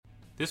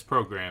This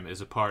program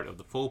is a part of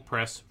the Full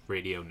Press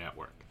Radio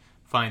Network.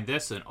 Find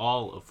this and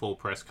all of Full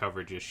Press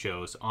Coverage's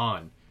shows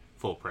on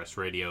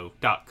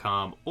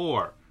fullpressradio.com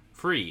or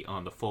free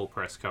on the Full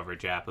Press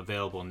Coverage app,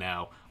 available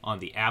now on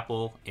the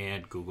Apple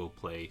and Google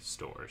Play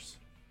stores.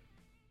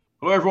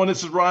 Hello, everyone.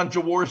 This is Ron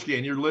Jaworski,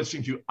 and you're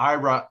listening to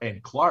Ira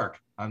and Clark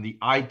on the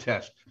Eye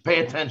Test. Pay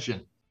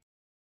attention.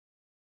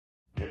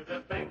 Here's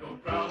the Bengal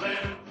prowling,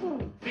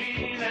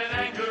 lean and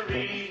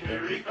angry.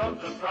 Here he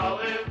comes a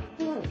prowling,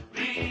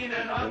 lean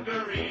and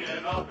hungry,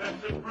 and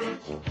offensive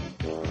brutes.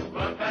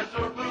 Run past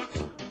your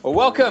boots. Well,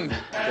 welcome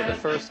to the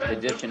first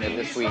edition of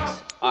this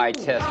week's Eye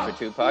Test for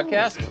Two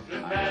podcast.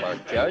 I'm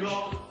Clark Judge.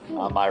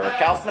 I'm Ira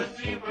Kaufman.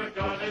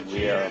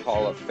 We are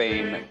Hall of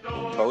Fame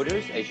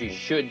voters, as you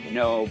should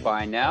know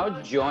by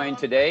now, joined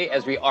today,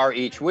 as we are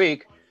each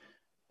week,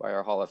 by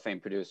our Hall of Fame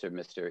producer,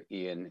 Mr.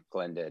 Ian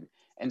Glendon.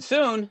 And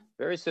soon,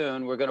 very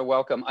soon, we're going to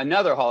welcome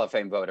another Hall of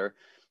Fame voter.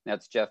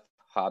 That's Geoff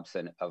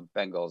Hobson of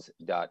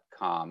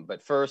Bengals.com.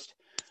 But first,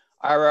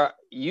 Ira,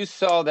 you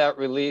saw that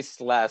release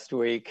last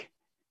week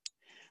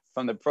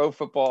from the Pro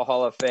Football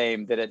Hall of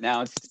Fame that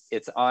announced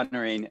its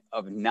honoring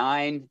of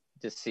 9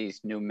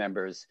 deceased new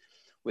members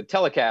with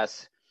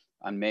telecasts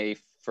on May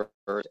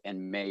 1st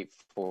and May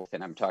 4th.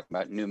 And I'm talking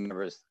about new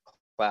members,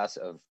 class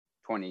of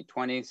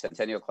 2020,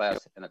 Centennial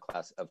class, and the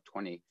class of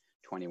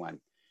 2021.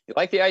 You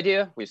like the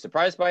idea? Were you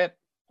surprised by it?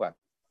 What?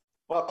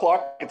 Well,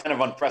 Clark, it's kind of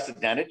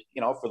unprecedented,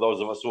 for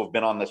those of us who have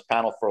been on this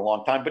panel for a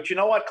long time. But you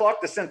know what,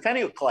 Clark? The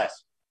Centennial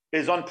class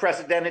is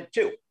unprecedented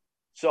too.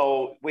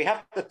 So we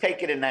have to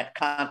take it in that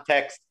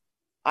context.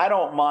 I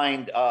don't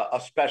mind a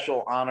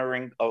special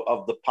honoring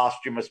of the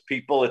posthumous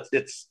people.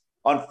 It's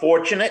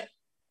unfortunate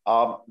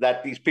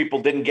that these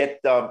people didn't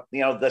get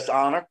this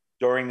honor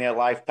during their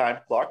lifetime,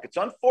 Clark. It's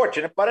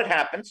unfortunate, but it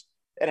happens.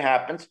 It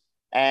happens.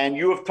 And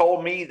you have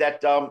told me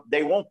that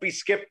they won't be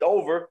skipped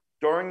over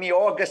during the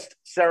August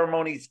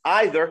ceremonies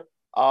either.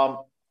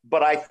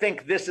 But I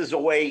think this is a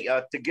way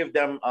to give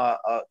them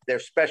their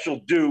special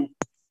due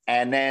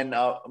and then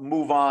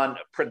move on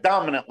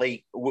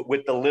predominantly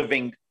with the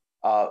living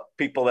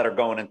people that are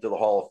going into the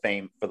Hall of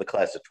Fame for the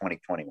class of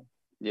 2021.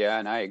 Yeah,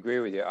 and I agree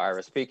with you,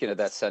 Ira. Speaking of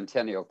that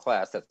Centennial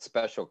class, that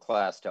special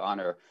class to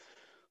honor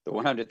the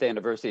 100th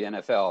anniversary of the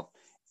NFL,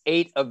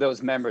 8 of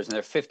those members, and there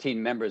are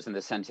 15 members in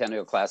the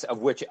Centennial class, of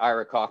which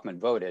Ira Kaufman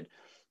voted,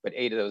 but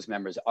 8 of those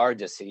members are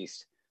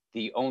deceased.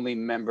 The only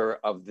member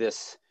of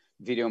this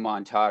video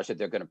montage that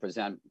they're going to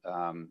present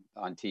on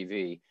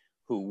TV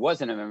who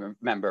wasn't a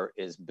member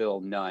is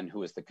Bill Nunn,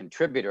 who is the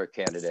contributor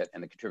candidate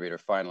and the contributor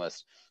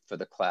finalist for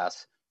the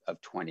class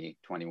of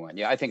 2021.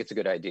 Yeah, I think it's a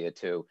good idea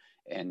too,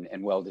 and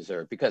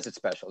well-deserved because it's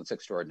special, it's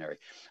extraordinary.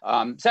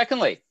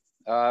 Secondly,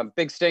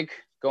 big stink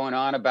going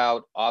on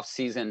about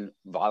off-season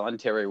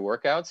voluntary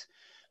workouts.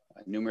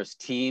 Numerous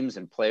teams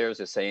and players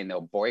are saying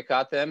they'll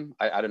boycott them.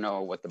 I don't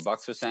know what the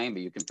Bucs are saying,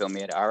 but you can fill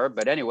me in, Ira.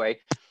 But anyway,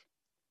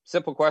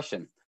 simple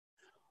question.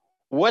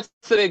 What's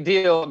the big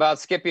deal about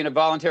skipping a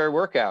voluntary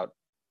workout?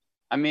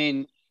 I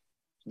mean,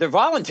 they're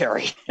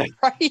voluntary,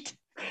 right?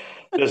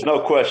 There's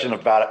no question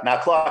about it. Now,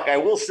 Clark, I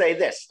will say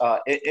this.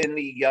 In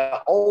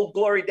the old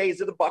glory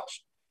days of the Bucs,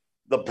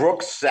 the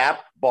Brooks, Sapp,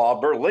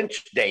 Barber,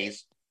 Lynch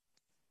days,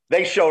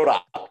 they showed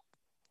up.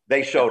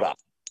 They showed up.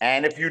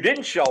 And if you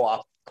didn't show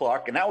up,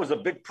 Clark, and that was a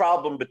big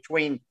problem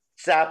between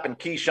Sapp and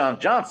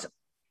Keyshawn Johnson,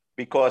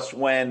 because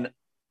when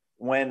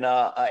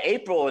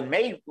April and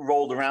May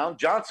rolled around,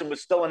 Johnson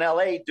was still in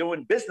L.A.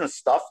 doing business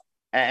stuff,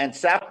 and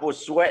Sapp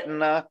was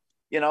sweating,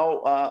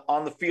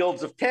 on the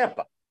fields of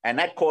Tampa. And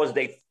that caused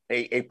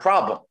a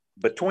problem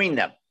between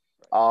them.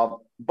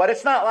 But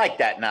it's not like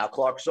that now,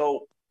 Clark.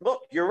 So,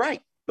 look, you're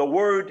right. The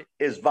word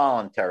is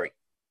voluntary,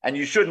 and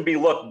you shouldn't be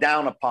looked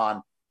down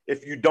upon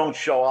if you don't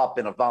show up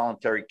in a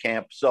voluntary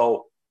camp.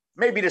 So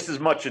maybe this is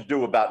much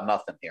ado about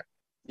nothing here.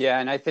 Yeah,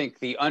 and I think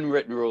the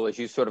unwritten rule, as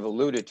you sort of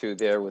alluded to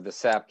there with the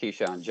Sapp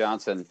Keyshawn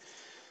Johnson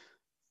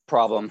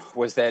problem,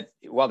 was that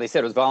while they said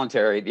it was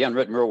voluntary, the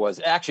unwritten rule was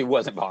actually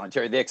wasn't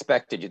voluntary. They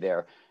expected you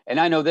there. And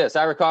I know this,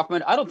 Ira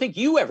Kaufman, I don't think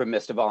you ever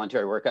missed a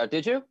voluntary workout,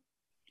 did you?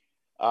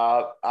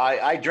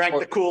 I drank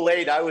the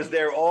Kool-Aid. I was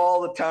there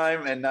all the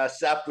time, and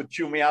Sapp would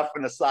chew me out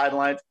from the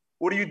sidelines.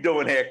 What are you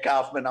doing here,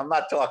 Kaufman? I'm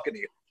not talking to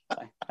you.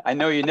 I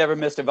know you never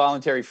missed a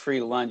voluntary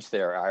free lunch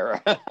there,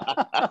 Ira.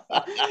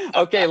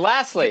 Okay,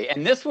 lastly,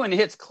 and this one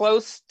hits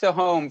close to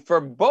home for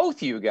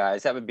both you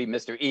guys. That would be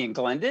Mr. Ian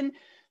Glendon,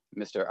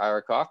 Mr.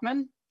 Ira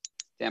Kaufman.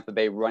 Tampa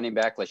Bay running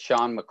back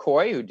LaShawn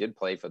McCoy, who did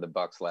play for the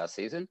Bucs last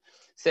season,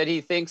 said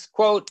he thinks,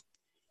 quote,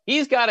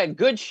 he's got a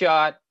good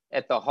shot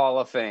at the Hall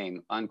of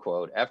Fame,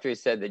 unquote, after he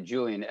said that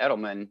Julian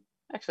Edelman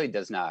actually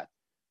does not.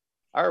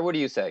 Ira, what do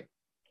you say?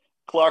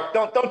 Clark,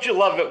 don't you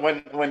love it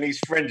when these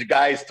fringe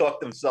guys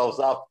talk themselves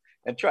up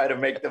and try to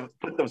make them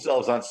put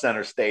themselves on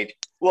center stage?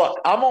 Look,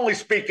 I'm only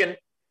speaking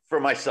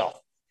for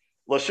myself.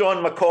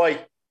 LaShawn McCoy,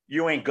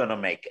 you ain't going to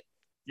make it.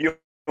 You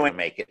ain't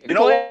make it. You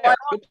know why?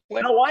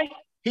 You know why?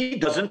 He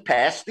doesn't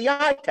pass the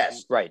eye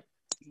test. Right.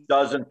 He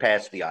doesn't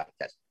pass the eye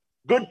test.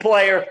 Good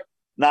player,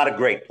 not a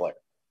great player.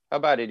 How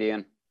about it,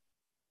 Ian?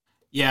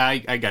 Yeah,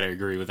 I got to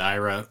agree with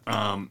Ira.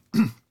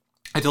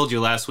 I told you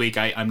last week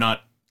I'm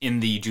not in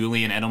the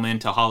Julian Edelman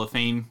to Hall of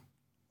Fame,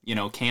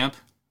 camp,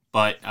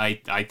 but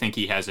I think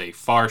he has a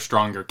far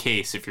stronger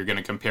case if you're going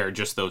to compare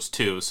just those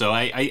two. So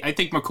I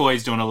think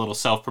McCoy's doing a little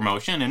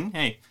self-promotion, and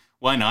hey,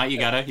 why not? You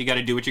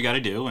gotta do what you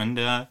gotta do,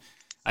 and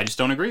I just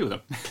don't agree with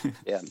him.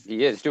 Yeah,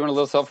 he is doing a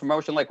little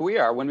self-promotion like we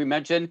are when we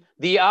mention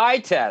the eye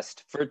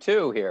test for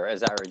 2 here,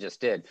 as Ira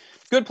just did.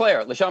 Good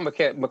player. LaShawn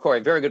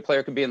McCoy, very good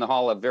player, could be in the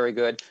Hall of very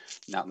good,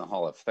 not in the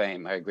Hall of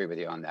Fame. I agree with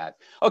you on that.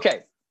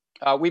 Okay,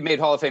 we made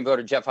Hall of Fame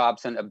voter Geoff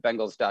Hobson of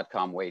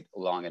Bengals.com wait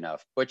long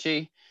enough.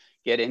 Butchie,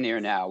 get in here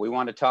now. We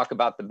want to talk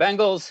about the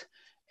Bengals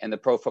and the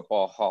Pro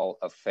Football Hall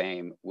of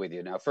Fame with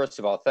you. Now, first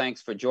of all,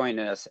 thanks for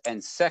joining us.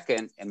 And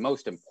second, and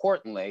most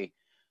importantly,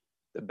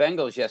 the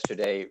Bengals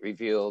yesterday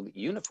revealed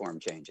uniform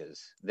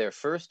changes. Their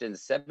first in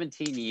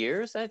 17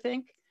 years, I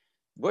think.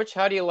 Butch,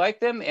 how do you like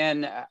them?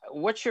 And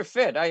what's your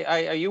fit?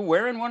 Are you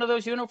wearing one of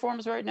those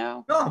uniforms right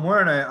now? No, I'm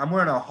wearing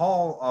a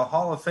Hall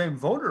of Fame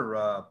voter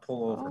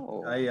pullover.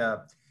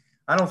 Oh.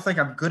 I don't think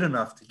I'm good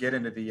enough to get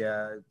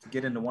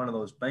into one of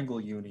those Bengal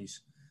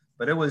unis,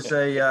 but it was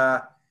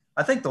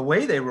I think the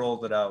way they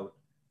rolled it out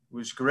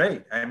was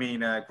great. I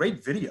mean,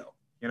 great video.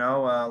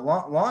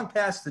 Long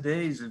past the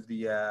days of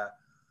the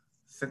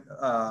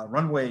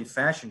runway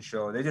fashion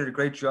show. They did a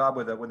great job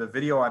with a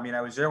video. I mean,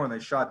 I was there when they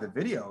shot the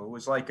video. It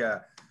was like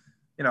an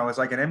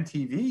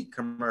MTV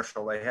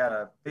commercial. They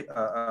had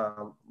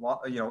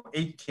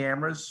 8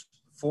 cameras,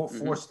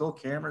 four still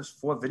cameras,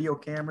 4 video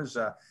cameras.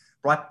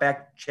 Brought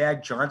back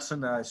Chad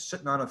Johnson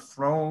sitting on a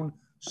throne,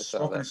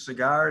 smoking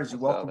cigars. He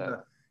welcomed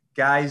the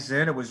guys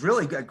in. It was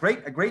really a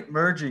great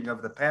merging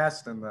of the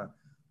past and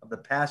the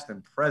past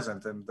and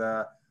present.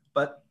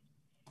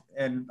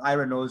 And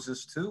Ira knows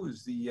this too,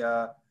 is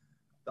the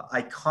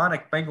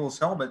iconic Bengals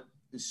helmet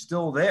is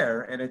still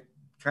there, and it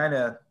kind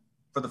of,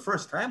 for the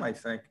first time, I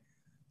think,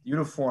 the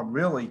uniform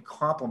really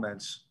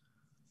complements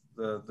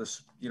the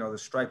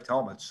striped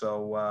helmet.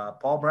 So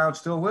Paul Brown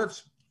still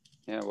lives.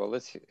 Yeah, well,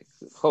 let's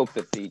hope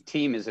that the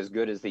team is as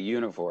good as the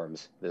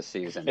uniforms this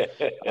season.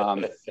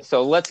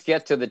 So let's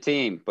get to the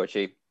team,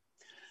 Butchie.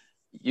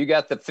 You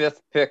got the 5th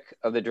pick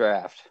of the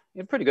draft.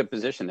 You're in a pretty good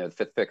position there, the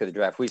 5th pick of the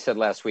draft. We said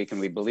last week, and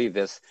we believe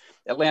this,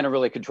 Atlanta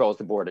really controls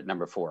the board at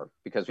number 4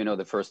 because we know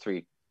the first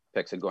 3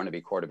 picks are going to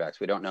be quarterbacks.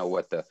 We don't know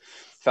what the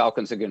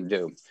Falcons are going to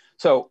do.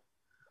 So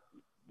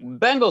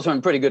Bengals are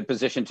in pretty good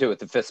position too at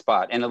the 5th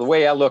spot. And the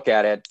way I look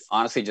at it,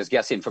 honestly, just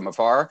guessing from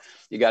afar,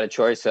 you got a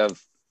choice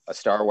of a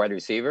star wide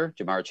receiver,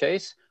 Jamar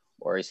Chase,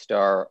 or a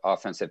star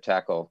offensive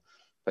tackle,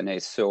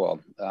 Penei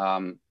Sewell.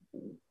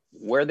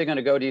 Where are they going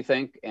to go, do you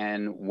think?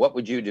 And what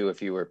would you do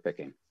if you were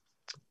picking?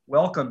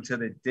 Welcome to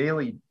the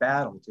daily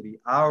battle, to the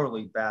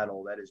hourly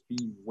battle that is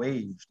being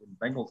waged in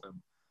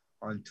Bengalton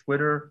on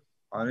Twitter,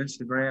 on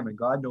Instagram, and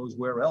God knows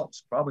where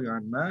else, probably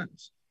on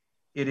Mars.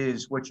 It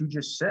is what you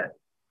just said.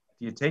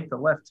 Do you take the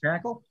left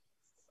tackle,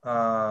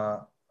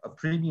 a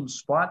premium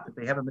spot that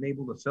they haven't been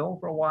able to fill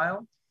for a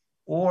while,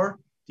 or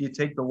do you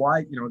take the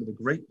wide, the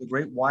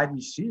great wide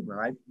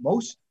receiver?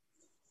 Most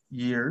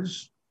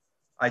years,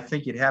 I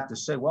think you'd have to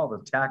say, well, the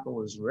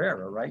tackle is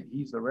rarer, right?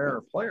 He's the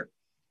rarer player.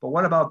 But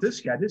what about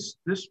this guy? This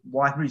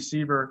wide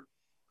receiver,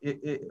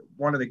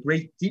 one of the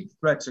great deep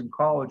threats in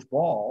college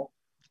ball.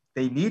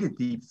 They need a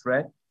deep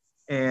threat,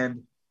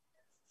 and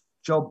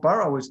Joe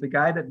Burrow is the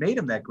guy that made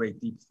him that great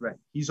deep threat.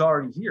 He's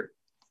already here.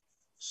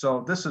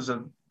 So this is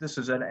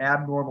an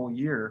abnormal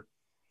year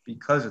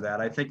because of that.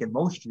 I think in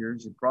most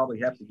years you'd probably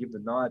have to give the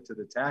nod to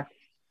the tackle.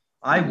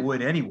 I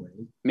would anyway.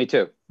 Me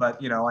too.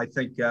 But I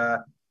think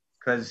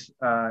because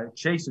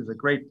Chase is a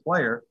great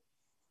player,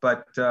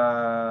 but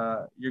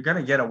you're going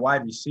to get a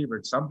wide receiver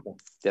at some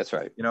point. That's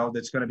right.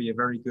 That's going to be a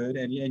very good,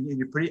 and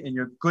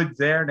you're good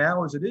there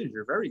now as it is.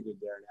 You're very good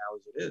there now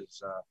as it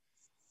is.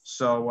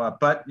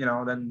 But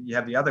then you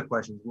have the other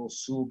questions. Will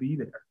Sewell be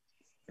there?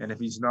 And if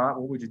he's not,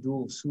 what would you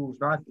do if Sewell's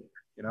not there?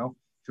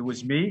 If it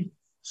was me,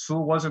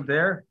 Sewell wasn't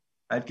there,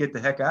 I'd get the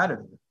heck out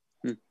of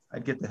there.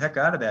 I'd get the heck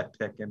out of that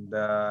pick and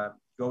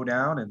go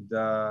down and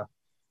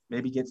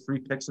maybe get 3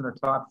 picks in the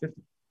top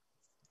 50.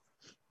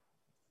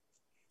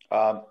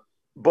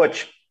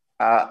 Butch,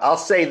 I'll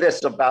say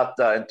this about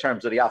in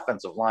terms of the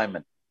offensive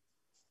lineman.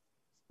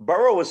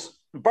 Burrow,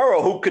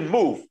 who can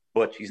move,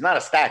 Butch. He's not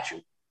a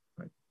statue.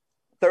 Right.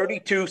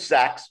 32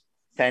 sacks,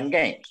 10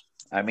 games.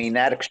 I mean,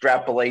 that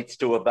extrapolates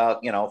to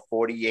about,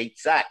 48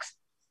 sacks.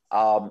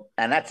 And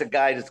that's a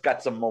guy that's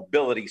got some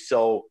mobility.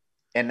 So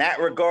in that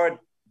regard,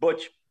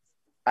 Butch,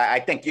 I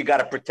think you got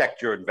to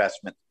protect your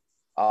investment.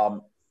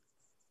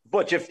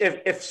 Butch,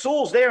 if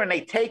Sewell's there and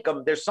they take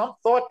him, there's some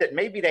thought that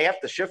maybe they have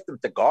to shift him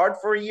to guard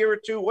for a year or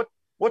two.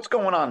 What's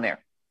going on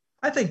there?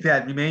 I think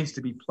that remains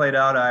to be played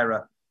out,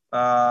 Ira.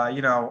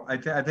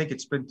 I think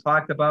it's been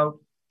talked about.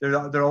 There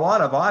are a lot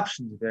of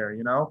options there,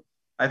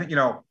 I think,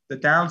 the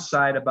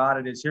downside about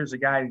it is here's a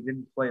guy who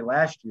didn't play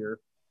last year.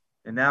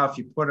 And now if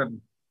you put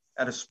him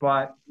at a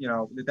spot,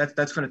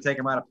 that's going to take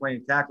him out of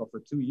playing tackle for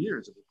 2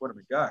 years if you put him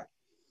at guard.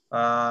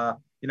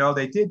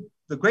 They did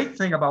the great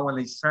thing about when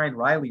they signed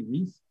Riley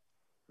Reef,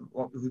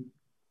 who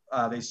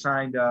they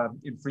signed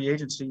in free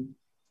agency.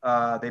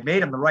 They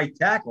made him the right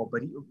tackle,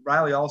 but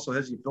Riley also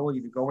has the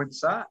ability to go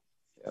inside.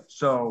 Yep.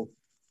 So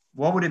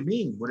what would it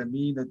mean? Would it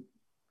mean that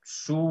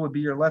Sewell would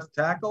be your left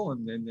tackle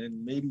and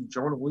maybe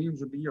Jonah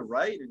Williams would be your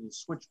right and you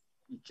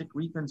kick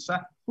Reith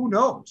inside? Who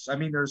knows? I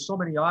mean, there's so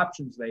many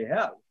options they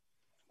have.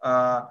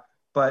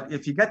 But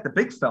if you get the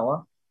big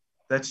fella,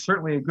 that's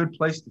certainly a good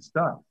place to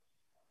start.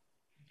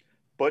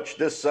 Butch,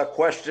 this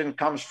question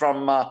comes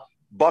from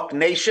Buck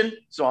Nation,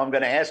 so I'm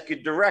going to ask you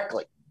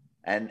directly.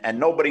 And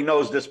nobody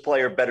knows this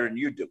player better than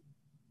you do.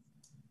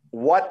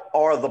 What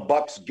are the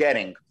Bucks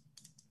getting,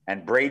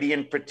 and Brady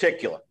in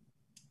particular,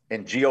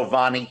 in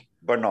Giovanni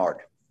Bernard?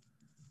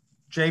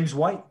 James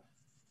White.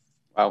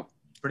 Wow.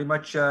 Pretty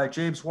much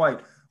James White.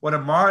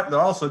 They're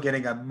also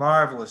getting a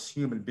marvelous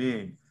human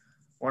being.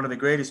 One of the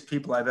greatest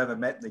people I've ever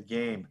met in the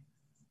game.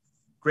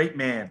 Great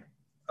man.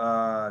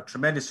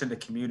 Tremendous in the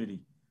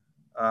community.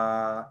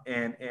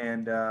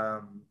 And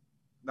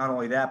not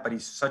only that, but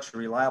he's such a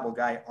reliable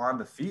guy on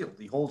the field.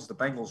 He holds the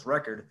Bengals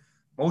record,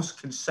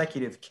 most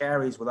consecutive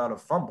carries without a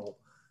fumble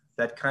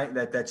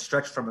that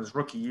stretched from his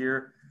rookie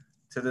year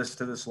to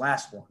this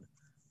last one.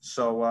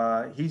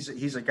 So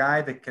he's a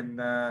guy that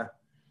can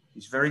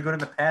he's very good in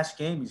the pass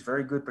game. He's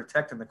very good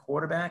protecting the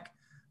quarterback.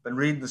 Been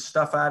reading the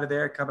stuff out of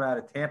there coming out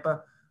of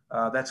Tampa.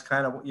 That's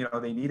kind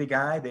of, they need a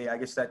guy. I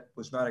guess that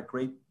was not a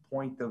great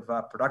point of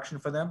production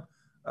for them.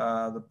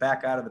 The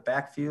back out of the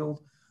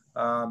backfield.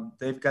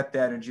 They've got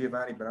that in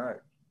Giovanni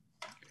Bernard.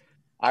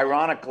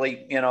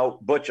 Ironically,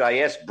 Butch, I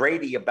asked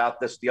Brady about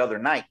this the other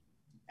night,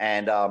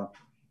 and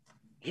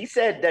he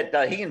said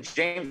that he and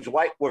James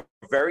White were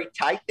very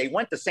tight. They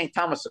went to St.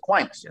 Thomas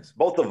Aquinas, yes,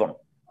 both of them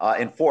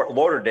in Fort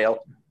Lauderdale.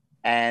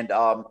 And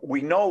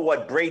we know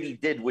what Brady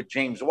did with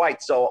James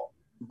White. So,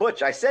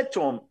 Butch, I said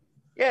to him,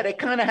 yeah, they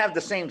kind of have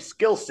the same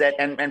skill set.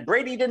 And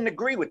Brady didn't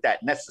agree with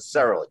that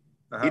necessarily.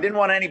 He didn't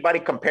want anybody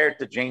compared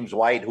to James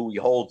White, who he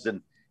holds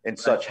in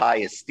such high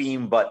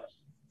esteem. But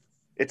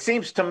it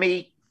seems to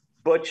me,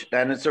 Butch,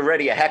 and it's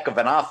already a heck of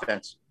an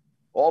offense,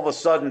 all of a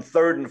sudden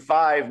 3rd and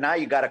 5, now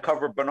you got to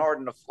cover Bernard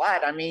in the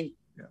flat. I mean,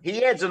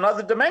 he adds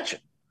another dimension.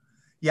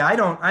 Yeah, I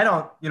don't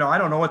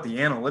know what the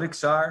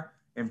analytics are.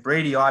 And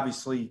Brady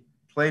obviously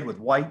played with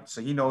White,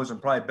 so he knows him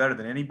probably better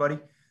than anybody.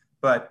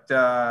 But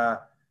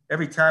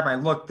every time I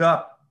looked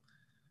up,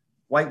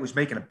 White was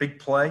making a big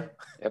play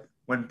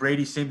when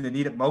Brady seemed to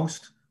need it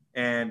most.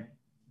 And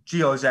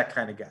Gio is that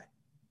kind of guy.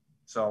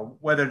 So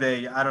whether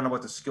I don't know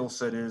what the skill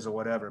set is or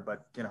whatever,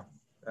 but,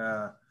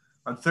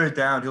 on 3rd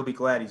down, he'll be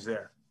glad he's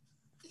there.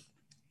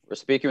 We're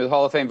speaking with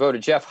Hall of Fame voter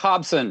Geoff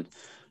Hobson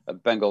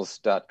of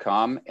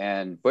Bengals.com.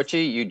 And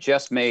Butchie, you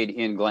just made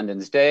in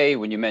Glendon's day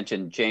when you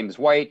mentioned James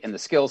White and the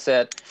skill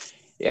set.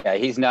 Yeah,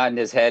 he's nodding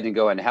his head and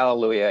going,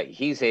 hallelujah.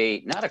 He's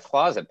not a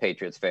closet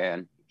Patriots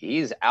fan.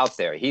 He's out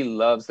there. He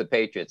loves the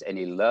Patriots, and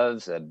he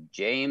loves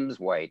James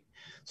White.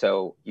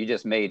 So you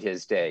just made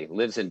his day.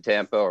 Lives in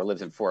Tampa or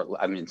lives in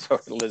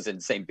lives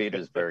in St.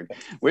 Petersburg.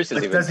 Wishes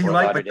he was in Fort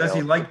Lauderdale. But does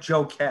he like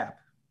Joe Cap?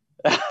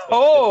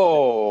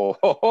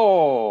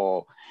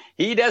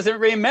 He doesn't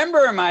remember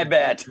him, I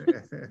bet.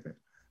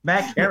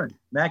 Matt Karen.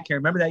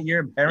 Remember that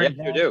year? Yes,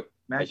 you do.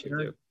 Matt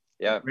Karen. Do.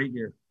 Yeah. Great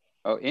year.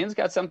 Oh, Ian's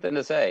got something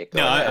to say.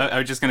 No, I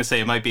was just going to say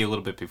it might be a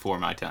little bit before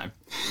my time.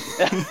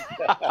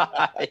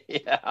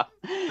 Yeah.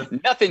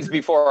 Nothing's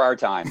before our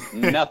time.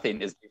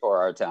 Nothing is before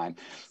our time.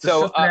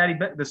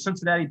 The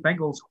Cincinnati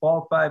Bengals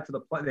qualified for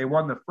the play. They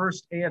won the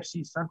first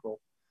AFC Central.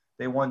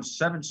 They won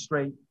 7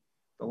 straight.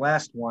 The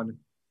last one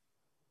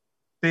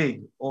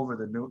big over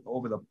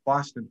the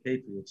Boston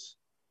Patriots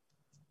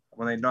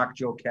when they knocked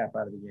Joe Cap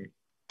out of the game.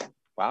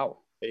 Wow.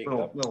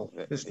 Little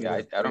history.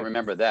 Yeah, I don't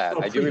remember that.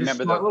 I do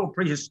remember a little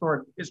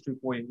prehistoric history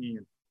for you,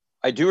 Ian.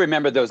 I do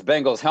remember those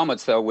Bengals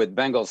helmets, though, with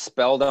Bengals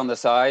spelled on the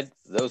side.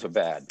 Those are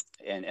bad.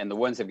 And the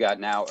ones they've got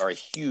now are a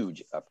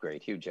huge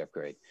upgrade.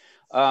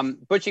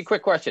 Butchie,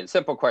 quick question,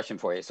 simple question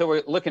for you. So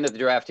we're looking at the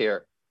draft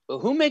here.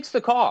 Who makes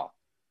the call?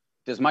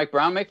 Does Mike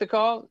Brown make the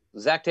call,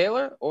 Zach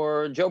Taylor,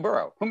 or Joe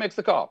Burrow? Who makes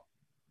the call?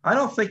 I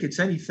don't think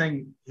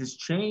anything has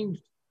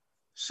changed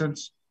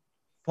since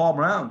Paul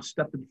Brown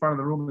stepped in front of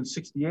the room in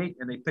 '68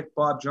 and they picked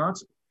Bob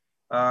Johnson.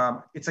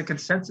 It's a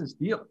consensus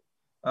deal.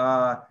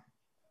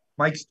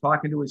 Mike's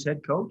talking to his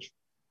head coach.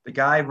 The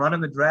guy running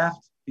the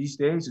draft these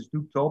days is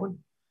Duke Tobin.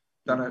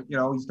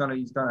 He's done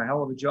a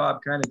hell of a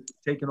job kind of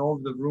taking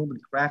over the room and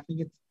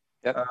crafting it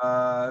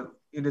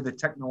into the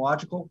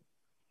technological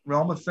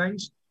realm of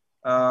things.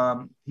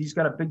 He's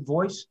got a big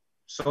voice.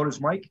 So does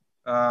Mike.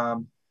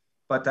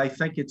 But I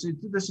think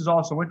this is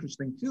also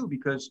interesting too,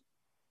 because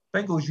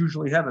Bengals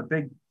usually have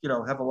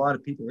have a lot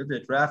of people in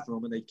their draft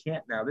room, and they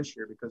can't now this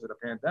year because of the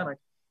pandemic.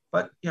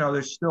 But,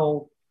 there's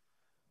still,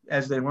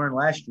 as they learned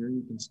last year,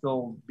 you can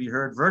still be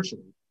heard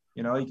virtually.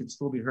 You can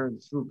still be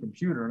heard through a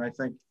computer. And I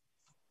think,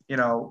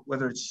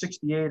 whether it's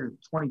 68 or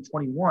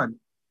 2021,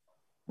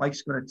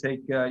 Mike's going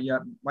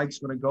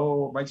to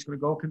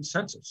go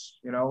consensus,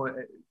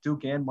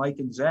 Duke and Mike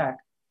and Zach.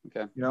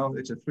 Okay.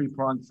 It's a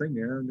 3-pronged thing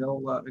there, and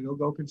they'll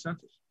go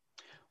consensus.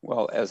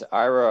 Well, as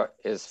Ira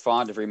is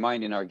fond of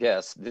reminding our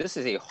guests, this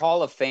is a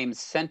Hall of Fame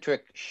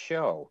centric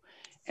show.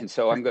 And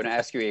so I'm going to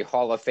ask you a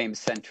Hall of Fame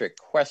centric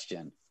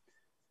question.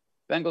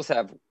 Bengals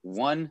have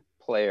one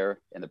player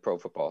in the Pro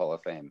Football Hall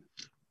of Fame,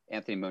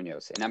 Anthony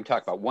Munoz. And I'm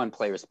talking about one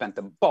player who spent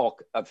the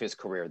bulk of his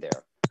career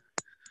there.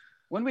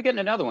 When are we getting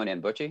another one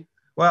in, Butchie?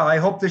 Well, I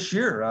hope this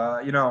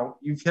year.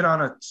 You've hit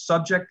on a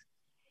subject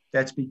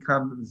that's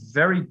become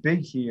very big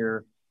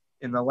here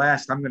in the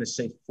last, I'm going to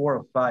say 4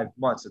 or 5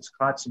 months. It's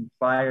caught some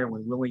fire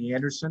when Willie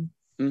Anderson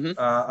became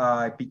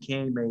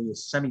a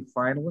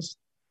semifinalist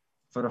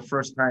for the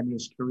first time in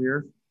his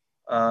career.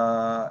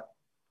 The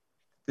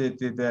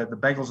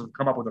Bengals have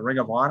come up with a Ring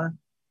of Honor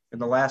in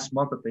the last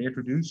month that they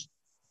introduced.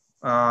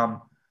 The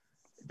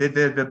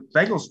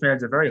Bengals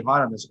fans are very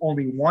hot on this.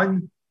 Only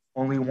one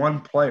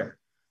player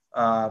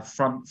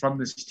from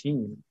this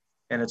team,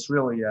 and it's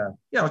really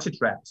it's a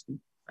travesty.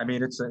 I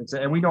mean,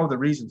 and we know the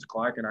reasons,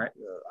 Clark and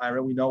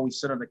Ira. We know, we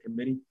sit on the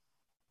committee.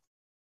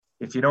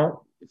 If you don't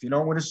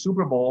win a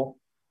Super Bowl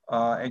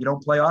and you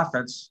don't play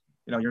offense,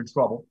 you're in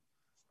trouble.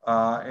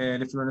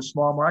 And if you're in a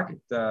small market,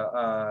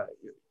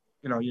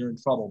 you're in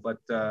trouble.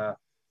 But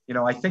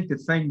I think the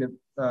thing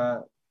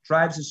that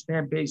drives his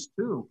fan base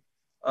too,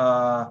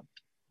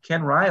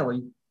 Ken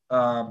Riley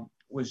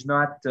was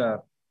not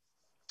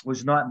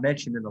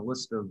mentioned in the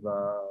list of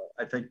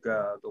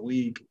the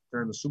league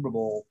during the Super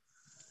Bowl.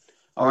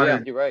 Yeah,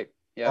 you're right.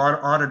 Yeah,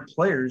 honored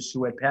players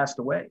who had passed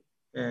away,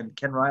 and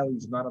Ken Riley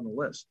was not on the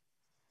list.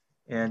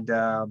 And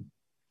I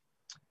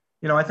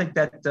think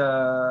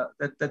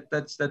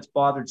that's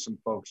bothered some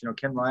folks.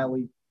 Ken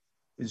Riley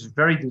is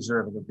very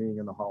deserving of being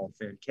in the Hall of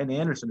Fame. Ken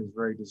Anderson is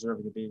very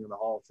deserving of being in the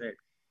Hall of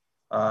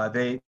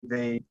Fame.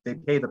 They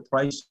pay the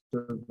price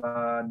of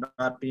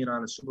not being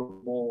on a Super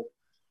Bowl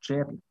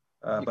champion.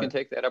 You can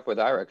take that up with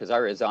Ira, because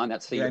Ira is on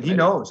that seat. Yeah, and he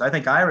knows. I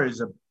think Ira is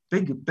a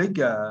big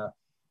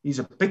he's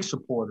a big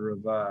supporter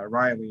of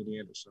Riley and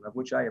Anderson, of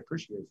which I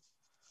appreciate.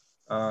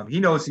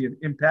 He knows the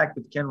impact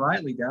of Ken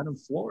Riley down in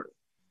Florida.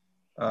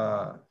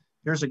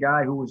 Here's a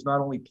guy who was not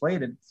only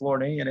played at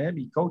Florida A&M,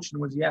 he coached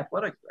and was the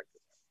athletic director.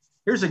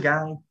 Here's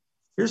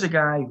a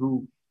guy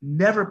who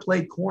never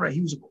played corner.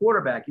 He was a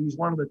quarterback. He was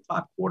one of the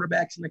top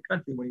quarterbacks in the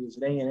country when he was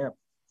at A&M,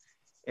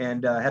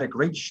 and had a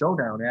great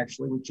showdown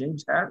actually with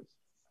James Harris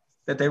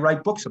that they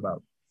write books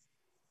about.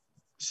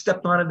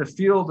 Stepped on in the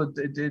field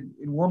in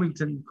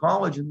Wilmington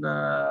College, and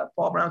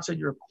Paul Brown said,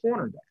 "You're a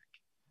cornerback."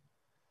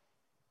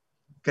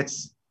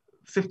 Gets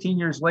 15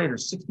 years later,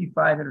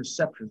 65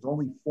 interceptions.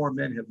 Only 4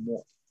 men have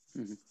more.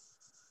 Mm-hmm.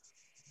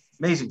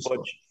 Amazing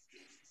story.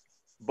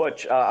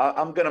 Butch,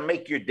 I'm going to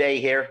make your day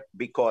here,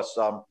 because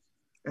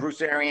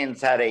Bruce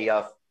Arians had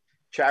a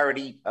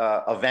charity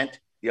event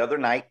the other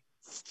night,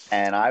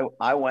 and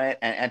I went,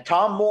 and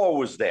Tom Moore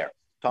was there.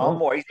 Tom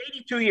Moore, he's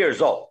 82 years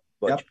old,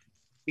 but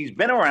he's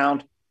been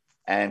around.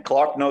 And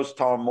Clark knows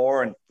Tom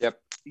Moore, and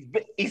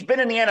he's been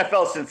in the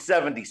NFL since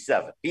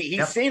 '77.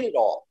 He's seen it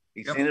all.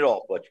 He's seen it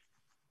all, Butch.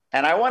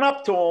 And I went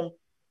up to him,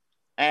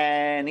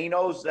 and he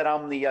knows that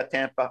I'm the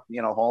Tampa,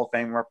 Hall of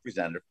Fame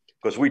representative,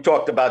 because we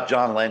talked about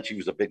John Lynch. He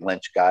was a big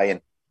Lynch guy,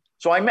 and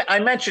so I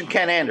mentioned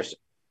Ken Anderson.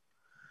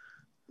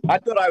 I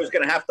thought I was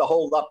going to have to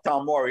hold up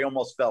Tom Moore. He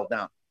almost fell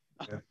down.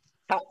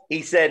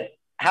 He said,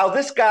 "How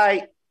this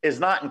guy is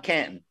not in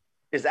Canton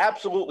is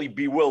absolutely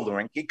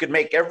bewildering. He could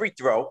make every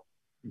throw.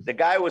 The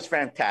guy was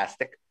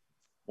fantastic.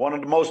 One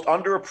of the most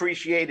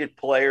underappreciated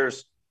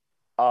players."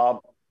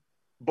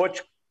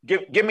 Butch,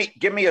 give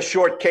me a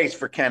short case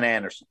for Ken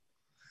Anderson.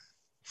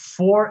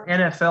 4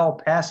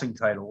 NFL passing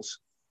titles.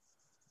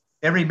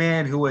 Every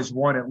man who has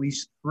won at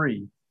least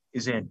 3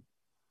 is in.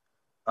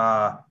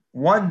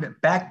 Won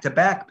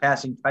back-to-back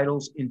passing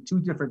titles in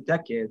 2 different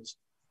decades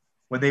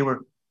when they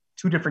were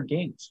 2 different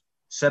games.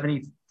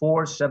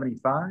 74,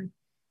 75,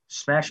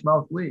 Smash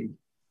Mouth League.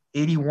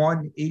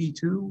 81,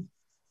 82.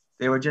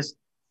 They were just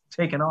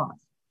taken off.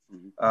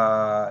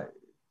 The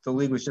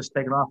league was just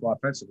taken off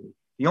offensively.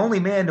 The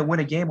only man to win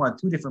a game on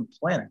 2 different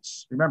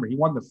planets. Remember, he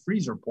won the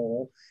freezer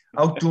poll,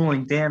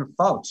 outdueling Dan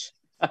Fouts,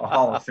 a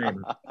Hall of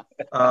Famer.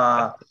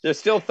 They're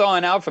still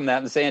thawing out from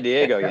that in San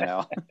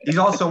Diego, He's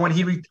also, when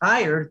he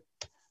retired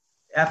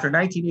after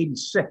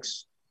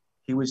 1986,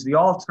 he was the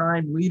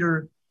all-time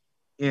leader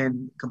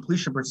in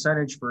completion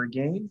percentage for a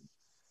game,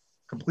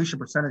 completion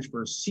percentage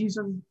for a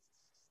season,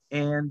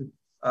 and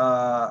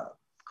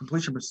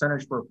completion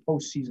percentage for a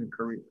postseason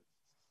career.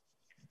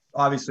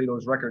 Obviously,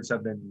 those records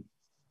have been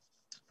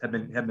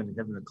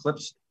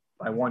eclipsed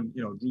by one,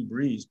 Drew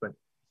Brees. But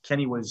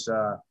Kenny was,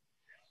 I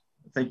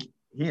think,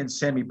 he and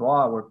Sammy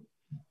Baugh were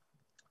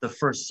the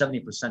first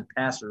 70%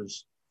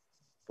 passers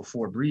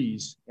before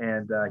Brees,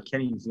 and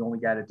Kenny was the only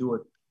guy to do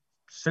it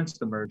since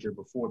the merger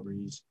before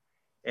Brees.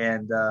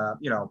 And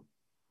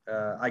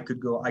I could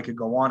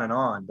go on and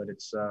on, but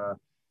it's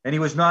and he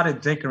was not a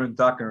dinker and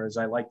ducker, as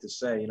I like to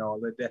say.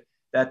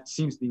 That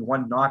seems to be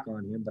one knock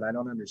on him, but I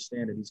don't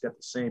understand it. He's got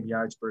the same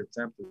yards per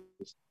attempt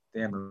as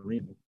Dan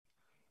Marino.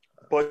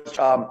 Butch,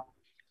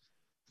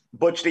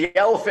 the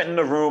elephant in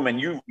the room,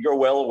 and you're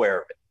well aware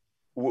of it,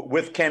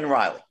 with Ken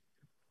Riley,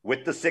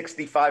 with the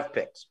 65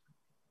 picks.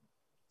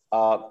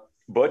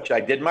 Butch, I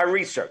did my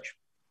research.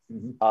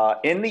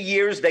 In the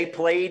years they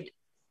played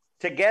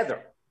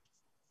together,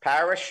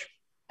 Parrish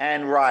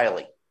and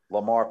Riley,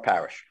 Lamar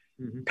Parrish.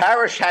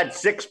 Parrish had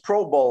 6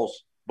 Pro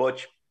Bowls,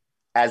 Butch,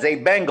 as a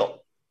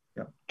Bengal.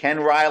 Yeah. Ken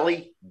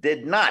Riley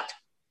did not.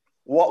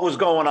 What was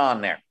going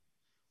on there?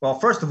 Well,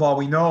 first of all,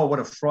 we know what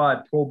a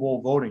fraud Pro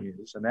Bowl voting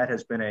is, and that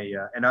has been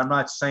and I'm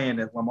not saying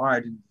that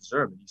Lamar didn't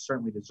deserve it. He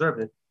certainly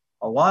deserved it.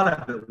 A lot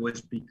of it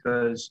was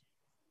because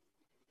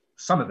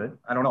some of it,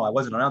 I don't know, I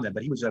wasn't around then,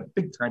 but he was a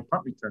big-time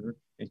punt returner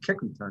and kick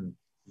returner.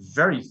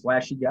 Very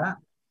flashy guy.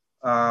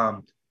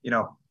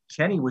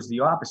 Kenny was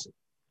the opposite.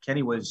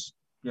 Kenny was,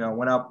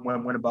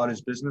 went about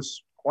his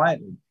business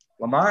quietly.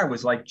 Lamar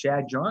was like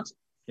Chad Johnson,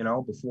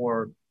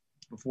 before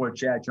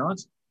Chad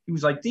Johnson. He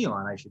was like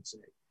Dion, I should say.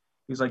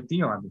 He was like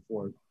Dion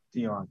before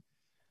Dion.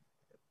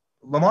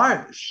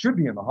 Lamar should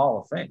be in the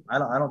Hall of Fame. I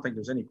don't think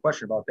there's any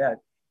question about that.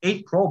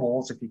 8 Pro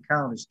Bowls, if you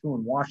count his 2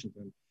 in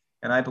Washington.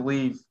 And I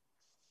believe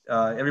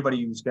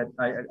everybody who's got,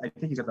 I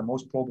think he's got the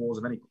most Pro Bowls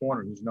of any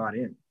corner who's not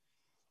in.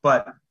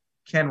 But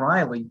Ken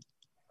Riley,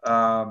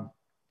 I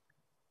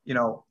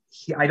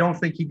don't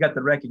think he got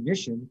the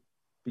recognition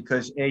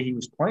because he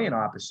was playing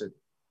opposite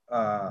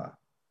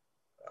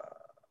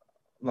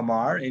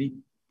Lamar, and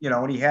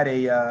he had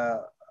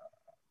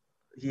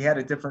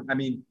a different. I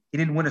mean, he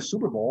didn't win a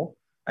Super Bowl.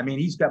 I mean,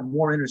 he's got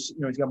more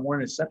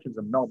interceptions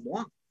than Mel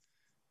Blanc.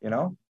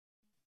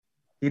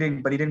 He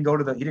didn't go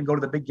to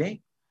the big game,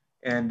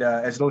 and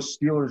as those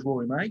Steelers will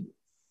remind you,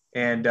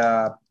 and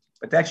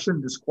but that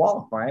shouldn't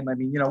disqualify him. I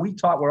mean,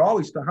 we're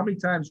always how many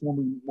times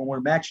when we're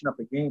matching up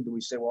a game do we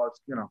say, well,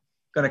 it's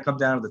going to come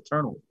down to the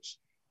turnovers.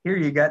 Here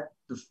you got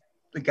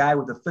the guy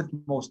with the 5th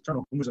most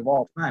turnovers of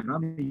all time. How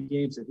many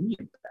games did he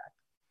impact?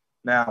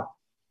 Now,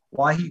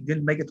 why he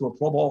didn't make it to a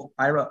Pro Bowl,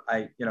 Ira,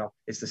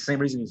 it's the same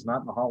reason he's not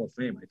in the Hall of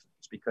Fame. I think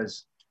it's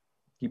because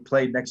he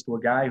played next to a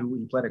guy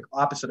he played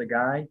opposite a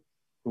guy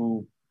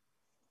who,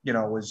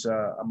 was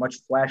a much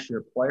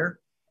flashier player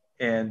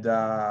and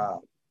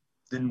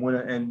didn't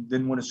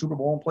win a Super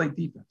Bowl and played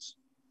defense.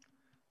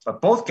 But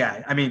both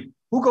guys, I mean,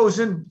 who goes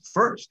in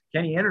first?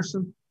 Kenny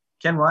Anderson,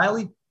 Ken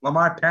Riley,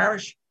 Lamar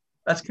Parrish?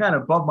 That's kind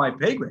of above my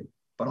pay grade.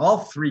 But all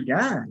 3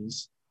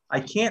 guys,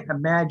 I can't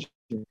imagine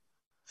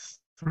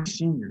 3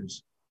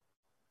 seniors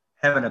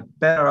having a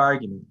better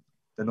argument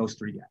than those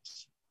 3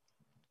 guys.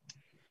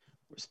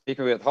 We're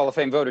speaking with Hall of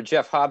Fame voter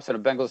Geoff Hobson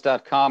of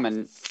Bengals.com.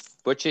 And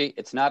Butchie,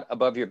 it's not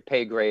above your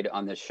pay grade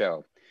on this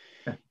show.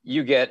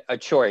 You get a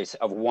choice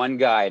of one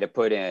guy to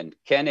put in: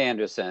 Ken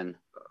Anderson,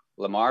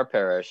 Lamar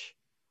Parrish,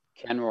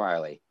 Ken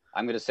Riley.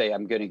 I'm going to say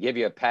I'm going to give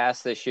you a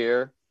pass this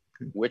year.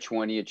 Which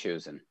one are you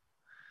choosing?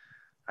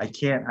 I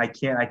can't.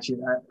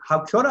 How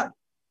could I?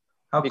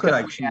 How could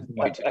I choose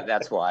one?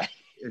 That's why.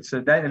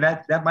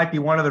 That might be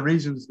one of the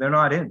reasons they're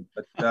not in.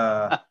 But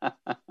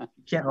you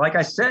can't. Like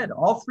I said,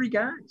 all 3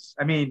 guys.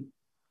 I mean,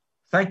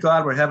 thank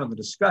God we're having the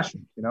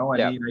discussion.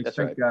 I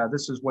think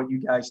this is what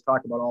you guys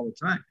talk about all the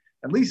time.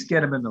 At least get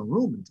them in the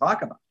room and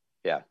talk about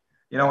it. Yeah.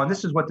 And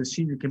this is what the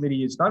senior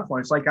committee is done for.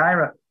 It's like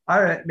Ira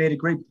made a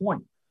great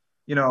point.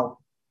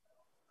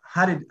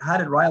 How did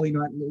Riley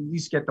not at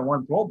least get the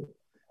 1 Pro Bowl?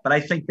 But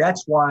I think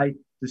that's why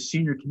the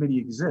senior committee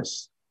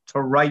exists, to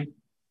right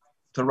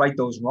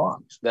those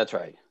wrongs. That's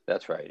right.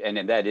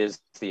 And that is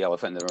the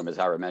elephant in the room, as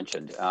Ira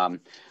mentioned. An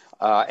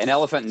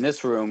elephant in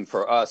this room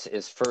for us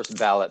is first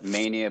ballot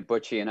mania,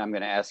 Butchie, and I'm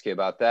going to ask you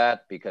about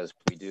that because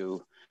we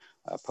do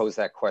pose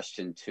that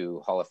question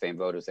to Hall of Fame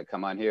voters that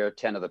come on here.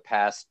 10 of the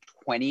past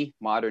 20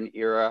 modern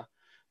era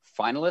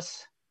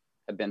finalists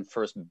have been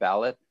first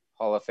ballot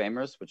Hall of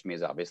Famers, which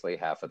means obviously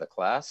half of the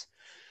class.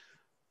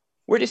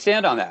 Where do you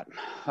stand on that?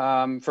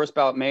 First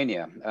ballot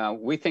mania.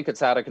 We think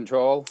it's out of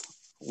control.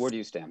 Where do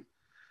you stand?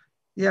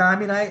 Yeah, I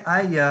mean,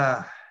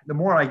 the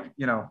more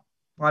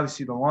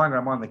obviously the longer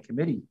I'm on the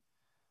committee,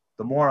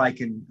 the more I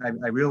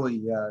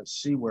really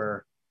see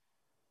where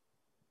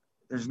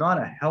there's not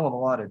a hell of a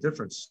lot of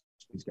difference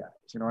between these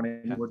guys. You know what I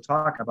mean? We're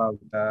talking about,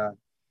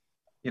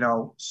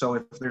 so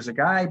if there's a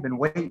guy been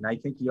waiting, I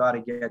think he ought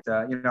to get,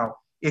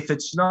 if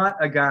it's not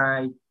a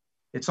guy,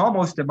 it's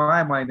almost in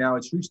my mind now,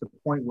 it's reached the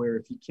point where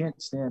if you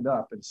can't stand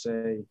up and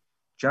say,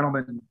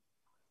 gentlemen,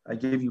 I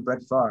give you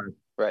Brett Favre.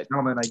 Right.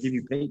 Gentlemen, I give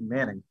you Peyton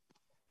Manning.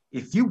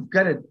 If you've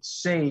got to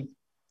say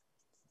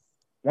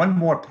one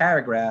more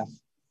paragraph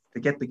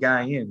to get the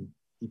guy in,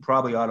 he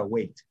probably ought to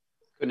wait.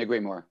 Couldn't agree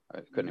more.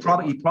 He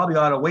probably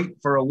ought to wait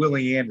for a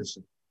Willie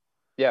Anderson.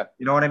 Yeah.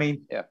 You know what I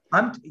mean? Yeah.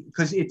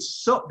 Because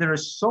there are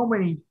so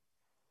many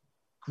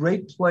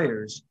great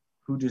players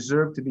who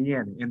deserve to be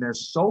in, and they're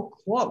so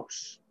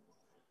close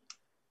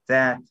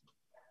that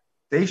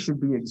they should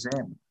be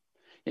examined.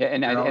 Yeah,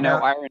 and I know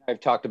Ira and I have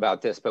talked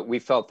about this, but we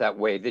felt that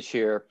way this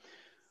year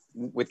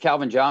with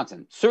Calvin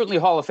Johnson. Certainly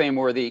Hall of Fame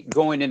worthy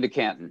going into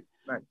Canton.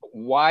 Right.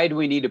 Why do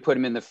we need to put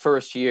him in the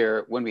first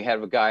year when we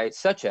have a guy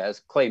such as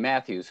Clay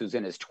Matthews, who's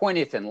in his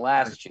 20th and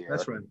last year?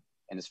 That's right.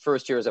 And his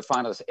first year as a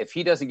finalist. If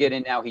he doesn't get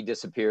in now, he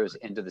disappears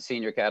into the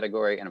senior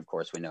category. And of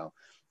course, we know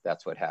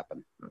that's what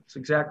happened. That's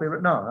exactly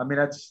right. No, I mean,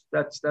 that's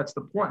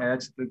the point.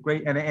 That's the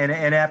great. And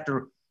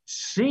after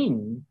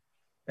seeing,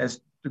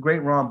 as the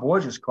great Ron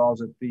Borges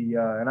calls it,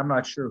 and I'm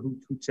not sure who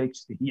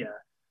takes the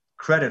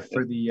credit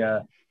for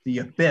the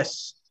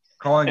abyss,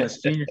 calling a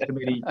senior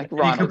committee.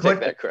 Ron will take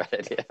that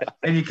credit. Yeah.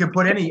 And you can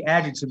put any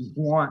adjective you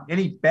want,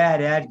 any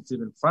bad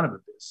adjective in front of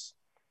abyss.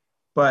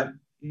 But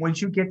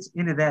once you get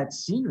into that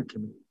senior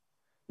committee,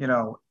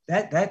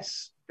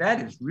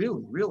 that is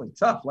really, really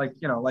tough. Like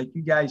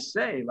you guys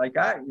say,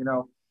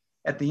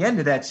 at the end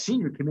of that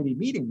senior committee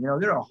meeting,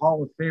 there are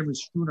Hall of Famers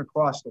strewn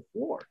across the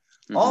floor.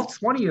 Mm-hmm. All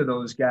 20 of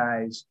those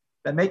guys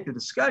that make the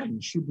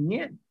discussion should be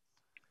in.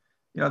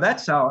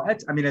 That's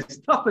as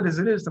tough as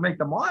it is to make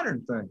the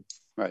modern thing.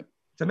 Right.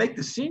 To make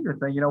the senior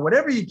thing,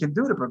 whatever you can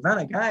do to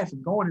prevent a guy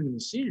from going into the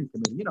senior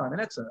committee,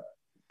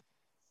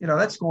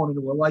 that's going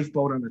into a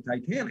lifeboat on the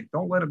Titanic.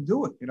 Don't let him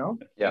do it,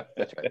 Yeah,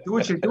 that's right. Do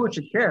what you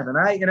can.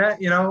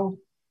 And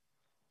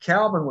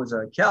Calvin's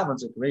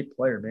a great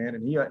player, man,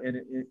 and he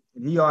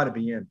ought to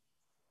be in,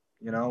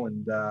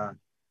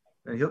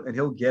 and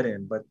he'll get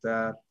in. But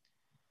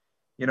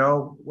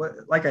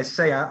like I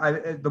say,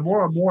 the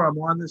more and more I'm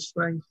on this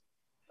thing,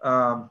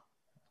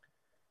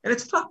 and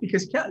it's tough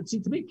because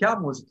to me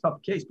Calvin was a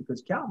tough case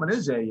because Calvin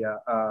is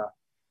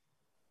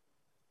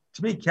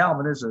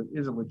Calvin is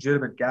a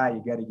legitimate guy.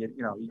 You got to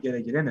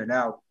get in there.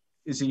 Now,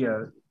 is he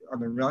in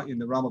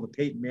the realm of a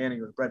Peyton Manning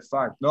or a Brett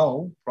Favre?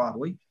 No,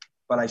 probably,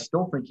 but I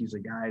still think he's a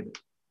guy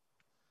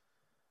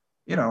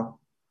that,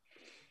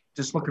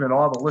 just looking at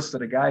all the list of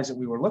the guys that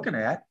we were looking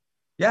at,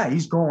 yeah,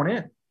 he's going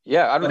in.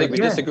 Yeah, I don't think we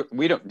disagree.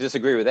 We don't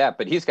disagree with that,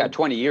 but he's got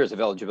 20 years of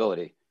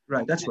eligibility.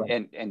 Right, that's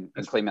right. And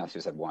Clay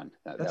Matthews had one.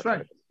 That's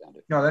right.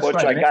 No, that's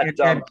right.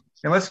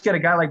 And let's get a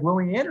guy like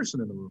Willie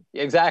Anderson in the room.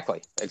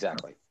 Exactly.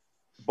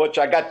 Butch,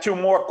 I got two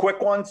more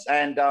quick ones,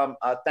 and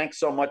thanks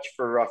so much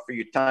for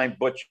your time,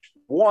 Butch.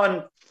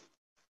 One,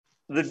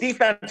 the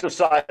defensive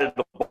side of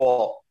the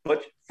ball,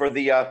 but for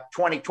the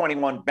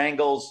 2021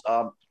 Bengals,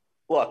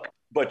 look,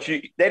 but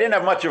they didn't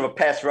have much of a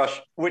pass rush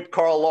with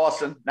Carl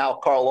Lawson. Now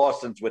Carl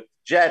Lawson's with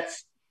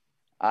Jets.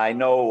 I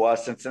know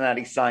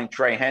Cincinnati signed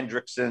Trey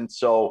Hendrickson.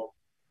 So,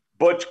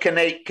 Butch, can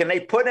they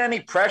put any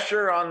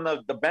pressure on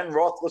the Ben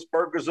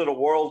Roethlisbergers of the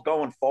world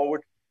going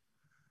forward?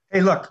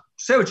 Hey, look,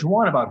 say what you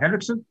want about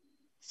Hendrickson.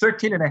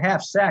 13 and a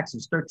half sacks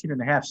is 13 and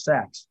a half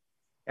sacks.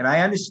 And I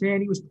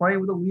understand he was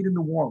playing with a lead in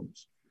New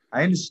Orleans.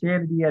 I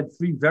understand that he had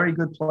 3 very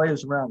good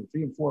players around him,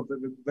 3 and 4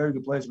 very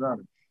good players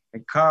around him.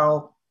 And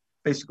Carl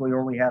basically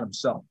only had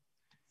himself.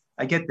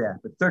 I get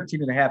that. But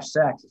 13 and a half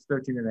sacks is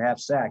 13 and a half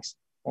sacks.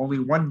 Only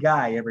one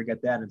guy ever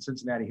got that in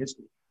Cincinnati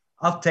history.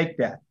 I'll take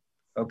that,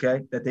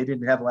 okay, that they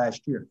didn't have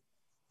last year.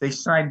 They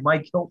signed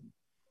Mike Hilton,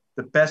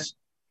 the best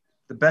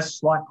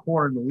slot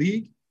corner in the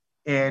league,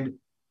 and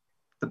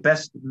the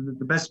best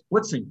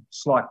blitzing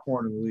slot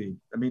corner in the league.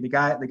 I mean, the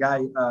guy,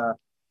 I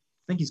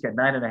think he's got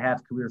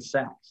 9.5 career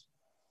sacks.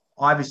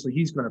 Obviously,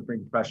 he's going to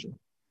bring pressure.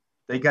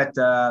 They got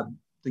the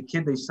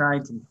kid they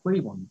signed from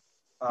Cleveland,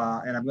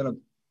 and I'm going to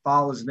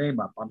follow his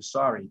name up. I'm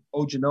sorry,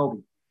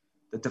 Ojanobi,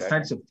 the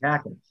defensive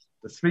tackle,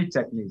 the 3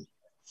 technique,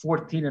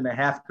 14 and a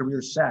half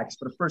career sacks.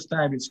 For the first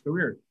time in his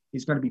career,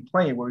 he's going to be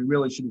playing where he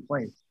really should be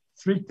playing.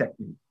 3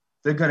 technique.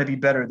 They're going to be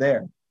better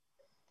there.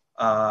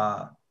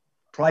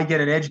 Probably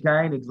get an edge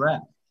guy in the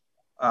draft.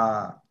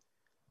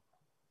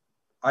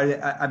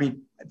 I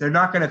mean, they're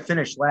not going to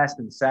finish last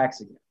in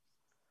sacks again.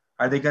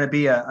 Are they going to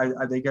be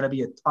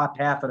a top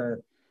half of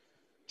the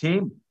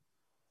team?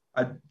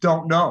 I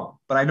don't know,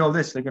 but I know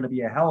this: they're going to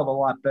be a hell of a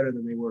lot better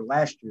than they were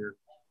last year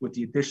with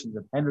the additions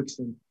of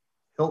Hendrickson,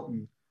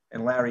 Hilton,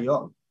 and Larry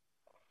O.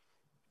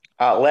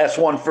 Last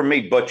one for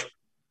me, Butch.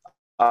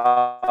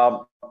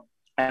 And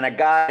a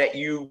guy that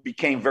you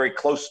became very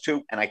close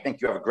to, and I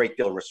think you have a great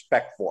deal of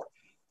respect for.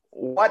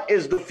 What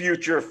is the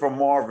future for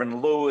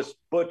Marvin Lewis?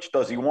 Butch,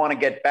 does he want to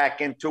get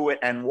back into it,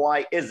 and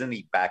why isn't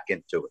he back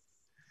into it?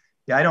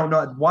 Yeah, I don't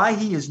know. Why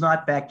he is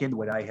not back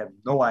into it, I have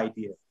no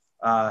idea.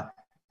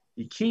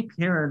 You keep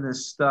hearing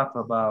this stuff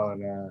about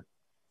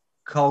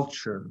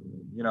culture.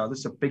 You know, this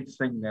is a big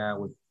thing now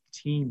with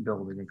team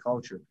building and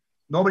culture.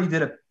 Nobody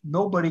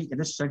in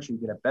this century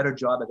did a better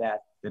job of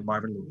that than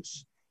Marvin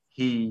Lewis.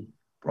 He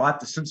brought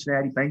the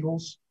Cincinnati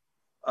Bengals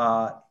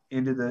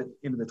into the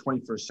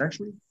 21st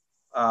century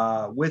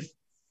with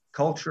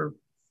culture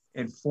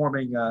and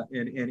forming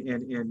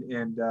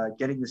and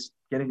getting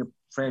a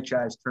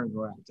franchise turned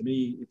around. To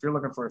me, if you're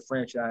looking for a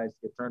franchise to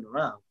get turned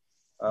around,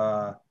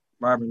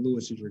 Marvin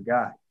Lewis is your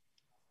guy.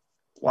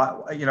 Why,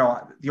 you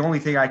know, the only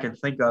thing I can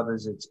think of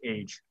is its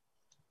age.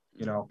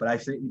 You know, but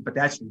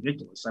that's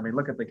ridiculous. I mean,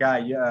 look at the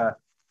guy.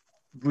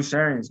 Bruce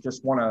Arians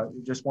just won a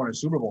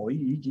Super Bowl.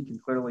 He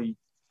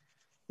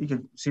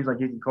seems like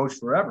he can coach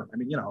forever. I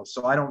mean, you know,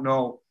 so I don't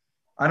know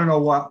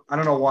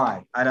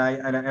why.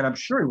 And I'm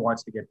sure he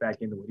wants to get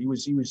back into it. He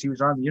was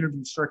on the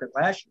interview circuit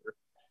last year,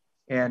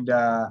 and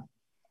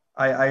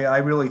I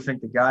really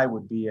think the guy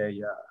would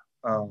be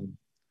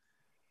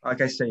like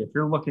I say, if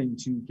you're looking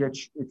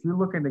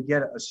to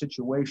get a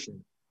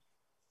situation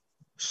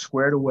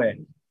squared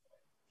away,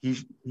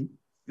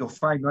 you'll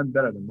find none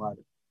better than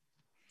Marvin.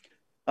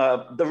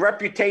 The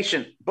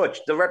reputation, Butch,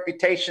 the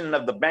reputation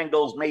of the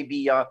Bengals,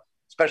 maybe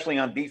especially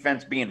on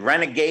defense, being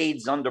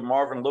renegades under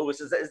Marvin Lewis.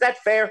 Is that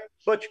fair,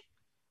 Butch?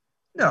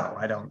 No,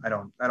 I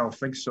don't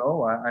think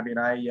so. I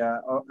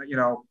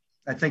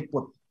think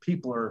what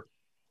people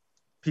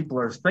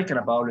are thinking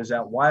about is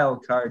that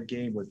wild card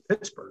game with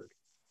Pittsburgh,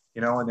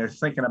 and they're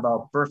thinking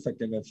about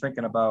Perfect and they're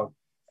thinking about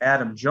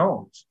Adam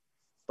Jones.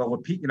 But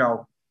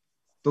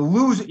the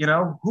lose,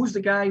 who's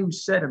the guy who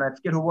said, and I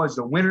forget who it was,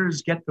 the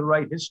winners get to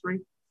write history,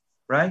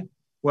 right?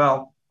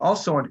 Well,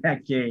 also in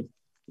that game,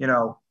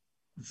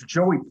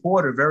 Joey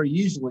Porter very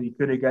easily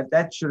could have got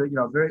that.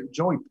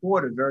 Joey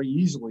Porter very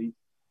easily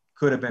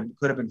could have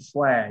been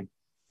flagged.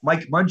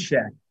 Mike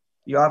Munchak,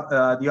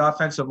 the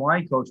offensive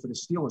line coach for the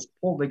Steelers,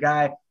 pulled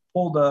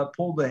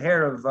the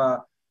hair of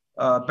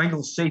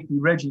Bengals safety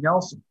Reggie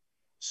Nelson.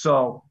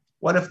 So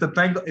what if the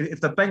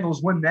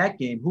Bengals win that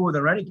game? Who are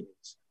the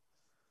Renegades?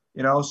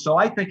 So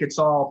I think it's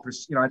all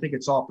perception.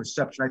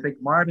 I think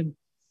Marvin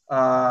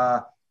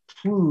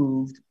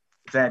proved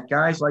that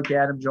guys like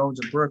Adam Jones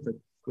and Burfict,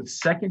 with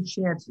second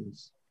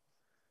chances,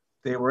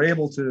 they were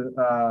able to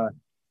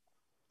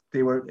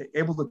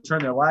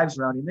turn their lives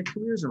around and their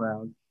careers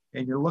around.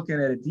 And you're looking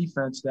at a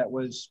defense that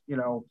was,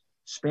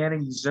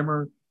 spanning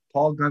Zimmer,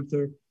 Paul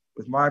Gunther,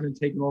 with Marvin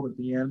taking over at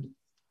the end.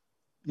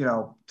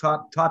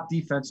 Top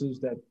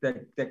defenses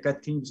that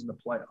got teams in the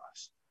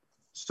playoffs.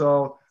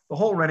 So the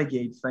whole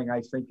renegade thing,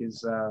 I think,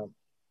 is,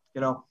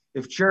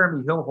 if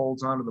Jeremy Hill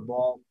holds onto the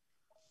ball,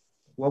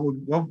 what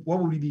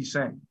would he be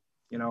saying?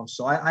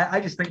 So I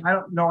just think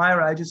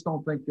Ira. I just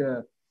don't think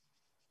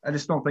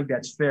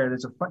that's fair.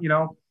 There's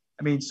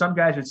some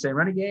guys would say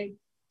renegade.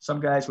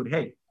 Some guys would,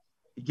 hey,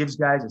 he gives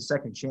guys a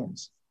second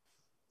chance.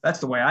 That's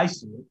the way I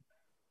see it.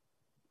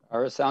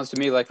 Ira, it sounds to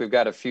me like we've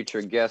got a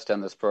future guest on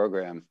this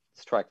program.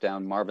 Let's track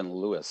down Marvin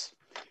Lewis.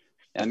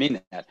 I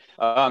mean that.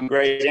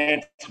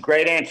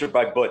 Great answer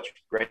by Butch.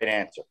 Great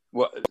answer.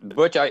 Well,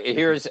 Butch,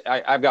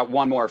 I've got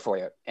one more for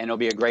you, and it'll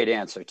be a great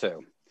answer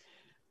too.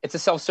 It's a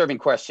self-serving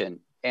question,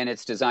 and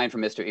it's designed for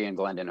Mr. Ian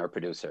Glendon, our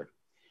producer.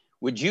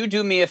 Would you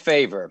do me a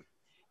favor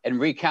and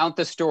recount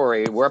the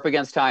story? We're up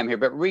against time here,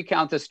 but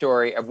recount the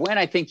story of when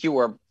I think you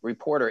were a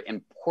reporter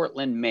in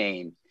Portland,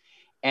 Maine,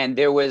 and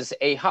there was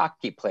a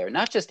hockey player,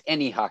 not just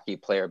any hockey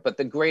player, but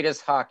the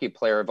greatest hockey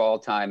player of all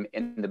time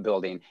in the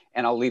building.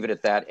 And I'll leave it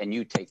at that, and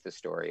you take the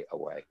story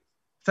away.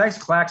 Thanks,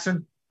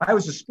 Claxon. I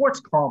was a sports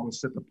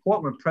columnist at the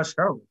Portland Press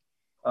Herald,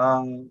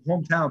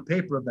 hometown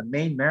paper of the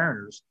Maine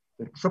Mariners,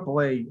 the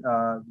AAA,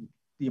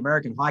 the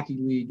American Hockey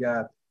League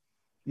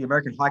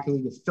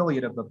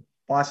affiliate of the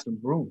Boston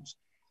Bruins.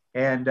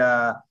 And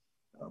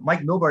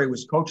Mike Milbury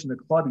was coaching the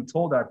club. He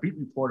told our beat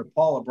reporter,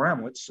 Paul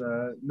Abramowitz,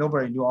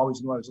 Milbury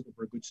always knew I was looking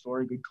for a good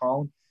story, good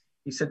column.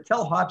 He said,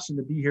 tell Hobson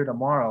to be here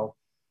tomorrow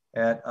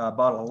at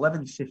about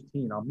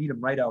 11:15. I'll meet him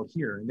right out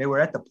here. And they were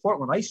at the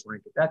Portland ice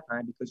rink at that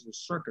time because the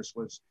circus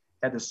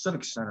had the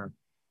Civic Center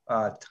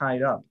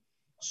tied up.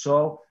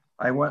 So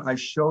I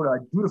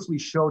dutifully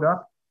showed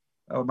up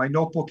with my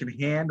notebook in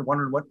hand,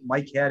 wondering what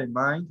Mike had in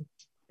mind.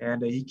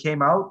 And he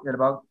came out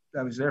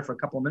I was there for a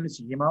couple of minutes.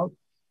 He came out,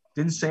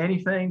 didn't say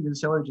anything,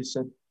 just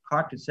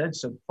cocked his head,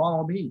 said,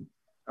 follow me.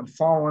 I'm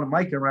following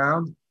Mike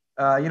around.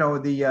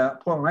 The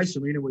Portland Ice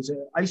Arena was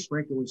an ice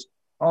rink. It was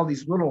all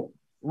these little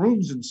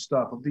rooms and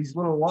stuff, of these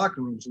little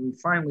locker rooms. And we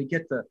finally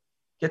get to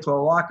a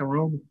locker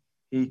room.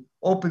 He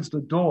opens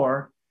the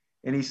door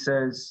and he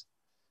says,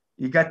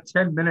 you got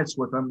 10 minutes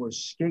with him. We're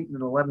skating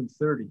at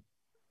 11:30.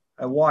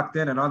 I walked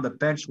in, and on the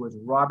bench was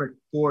Robert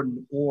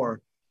Gordon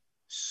Orr,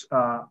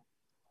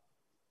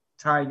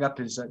 tying up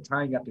his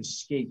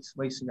skates,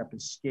 lacing up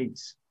his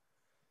skates.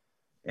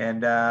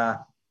 And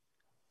that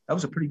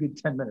was a pretty good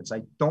 10 minutes.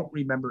 I don't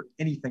remember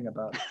anything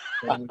about it.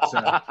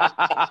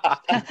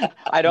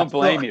 I don't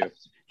blame you.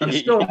 I'm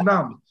still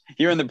numb.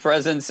 You're in the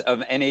presence of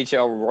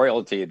NHL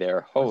royalty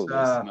there. Holy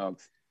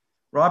smokes.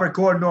 Robert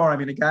Gordon Orr. I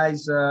mean, the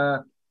guys,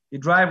 you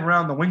drive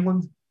around New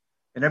England,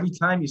 and every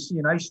time you see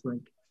an ice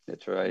rink,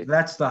 that's right.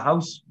 That's the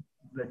house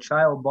the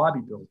child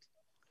Bobby built.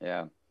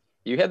 Yeah.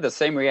 You had the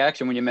same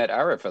reaction when you met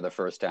Ira for the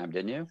first time,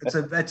 didn't you?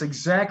 That's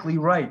exactly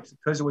right.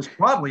 Because he was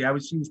probably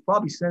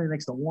standing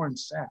next to Warren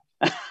Sapp.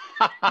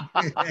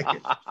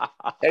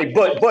 Hey,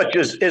 Butch,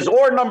 is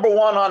Orr number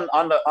one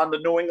on the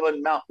New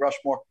England Mount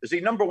Rushmore? Is he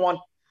number one?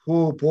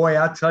 Oh boy,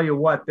 I'll tell you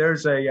what.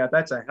 That's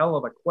a hell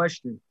of a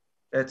question.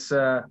 It's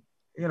Ted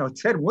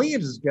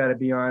Williams has got to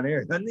be on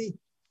there, doesn't he?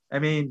 I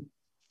mean,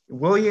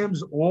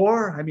 Williams,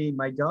 Orr. I mean,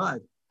 my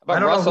God. I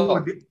don't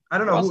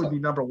know who would be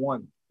number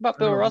one. About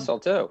Bill Russell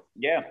too.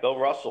 Yeah, Bill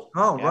Russell.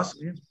 Oh, yeah.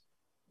 Russell. Yeah.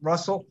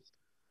 Russell.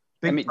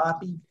 Big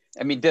Poppy.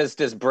 I mean, does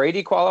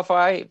Brady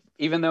qualify?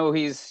 Even though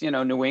he's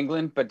New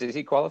England, but does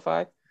he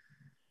qualify?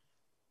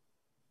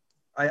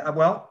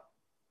 Well,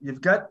 you've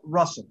got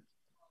Russell.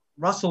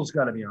 Russell's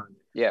got to be on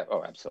there. Yeah.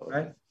 Oh, absolutely.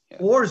 Right. Yeah.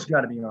 Orr's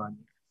got to be on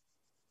there.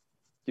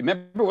 You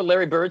remember what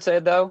Larry Bird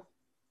said though?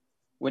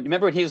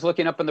 Remember when he was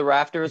looking up in the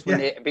rafters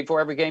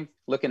before every game,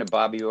 looking at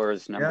Bobby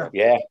Orr's number?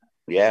 Yeah.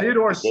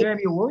 Theodore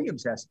Samuel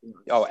Williams has to be on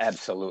there. Oh,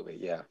 absolutely.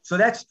 Yeah. So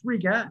that's three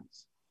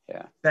guys.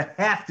 Yeah. That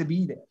have to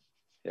be there.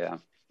 Yeah.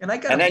 And I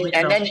got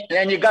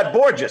then you got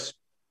Borges.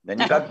 Then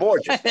you got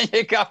Borges.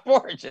 You got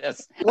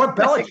Borges. Or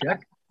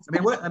Belichick.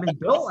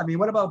 Bill.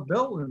 What about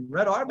Bill and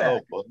Red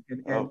Auerbach?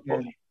 And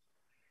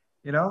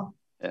you know?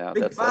 Yeah,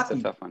 Big that's a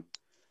Papi. tough one.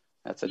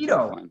 That's a Tito.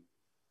 tough one.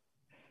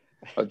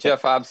 Well,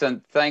 Geoff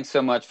Hobson, thanks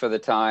so much for the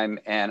time.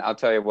 And I'll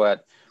tell you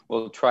what,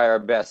 we'll try our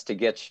best to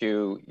get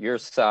you your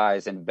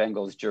size and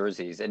Bengals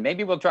jerseys. And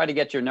maybe we'll try to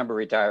get your number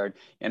retired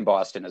in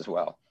Boston as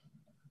well.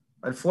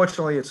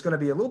 Unfortunately, it's going to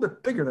be a little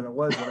bit bigger than it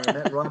was when I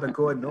met Robert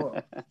Gordon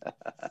Orr.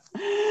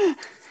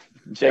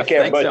 Geoff,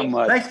 thanks so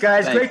much. Thanks,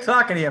 guys. Great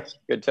talking to you.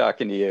 Good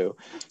talking to you.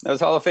 That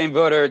was Hall of Fame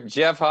voter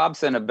Geoff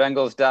Hobson of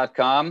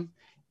Bengals.com.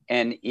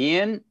 And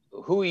Ian,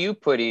 who are you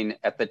putting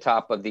at the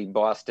top of the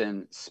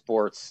Boston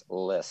sports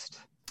list?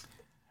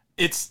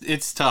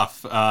 It's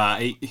tough.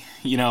 I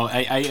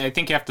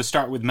think you have to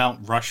start with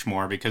Mount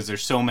Rushmore because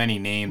there's so many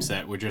names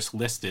that were just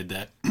listed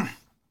that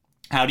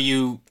how do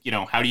you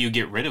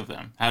get rid of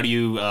them? How do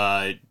you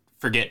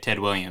forget Ted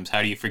Williams?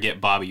 How do you forget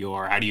Bobby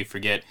Orr? How do you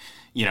forget,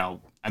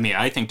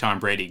 I think Tom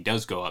Brady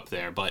does go up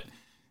there, but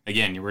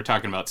again, we're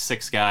talking about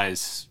 6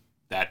 guys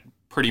that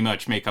pretty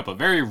much make up a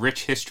very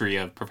rich history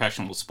of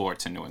professional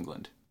sports in New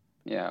England.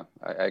 Yeah,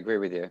 I agree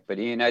with you. But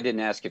Ian, I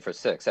didn't ask you for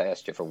 6. I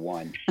asked you for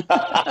 1.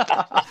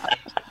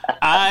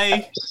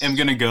 I am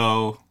going to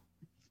go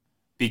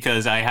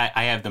because I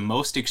have the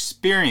most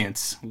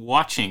experience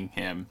watching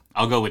him.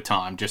 I'll go with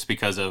Tom just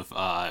because of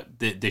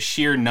the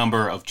sheer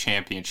number of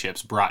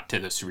championships brought to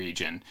this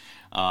region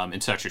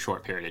in such a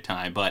short period of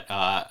time. But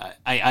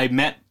I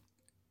met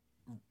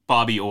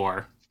Bobby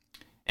Orr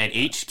at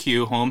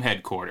HQ home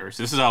headquarters.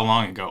 This is how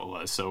long ago it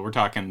was. So we're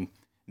talking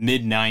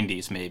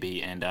mid-90s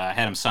maybe, and I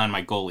had him sign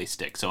my goalie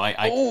stick. So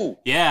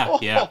yeah.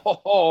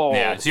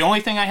 It's the only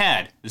thing I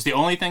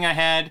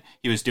had.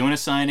 He was doing a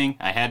signing.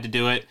 I had to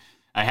do it.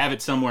 I have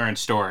it somewhere in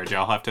storage.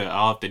 I'll have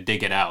to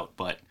dig it out,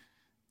 but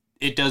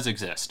it does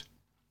exist.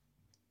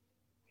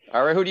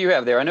 All right, who do you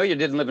have there? I know you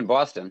didn't live in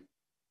Boston.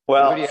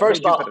 Well,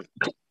 first off,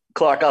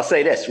 Clark, I'll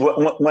say this: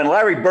 when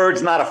Larry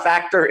Bird's not a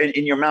factor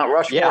in your Mount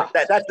Rushmore,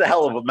 that's a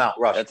hell of a Mount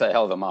Rushmore. That's a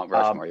hell of a Mount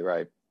Rushmore. You're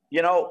right.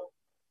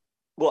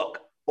 Look.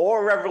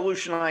 Or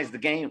revolutionized the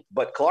game.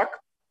 But Clark,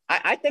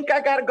 I think I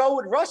got to go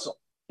with Russell.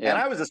 Yeah. And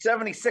I was a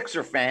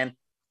 76er fan,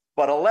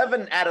 but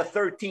 11 out of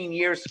 13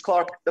 years,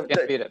 Clark.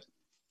 Can't beat it.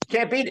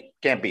 Can't beat it.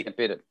 Can't beat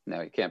it.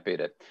 No, you can't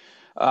beat it.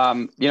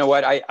 You know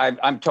what?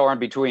 I'm torn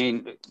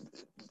between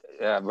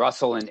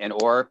Russell and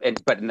Orr.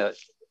 But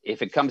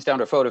if it comes down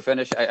to photo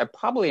finish, I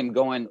probably am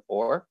going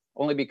Orr,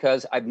 only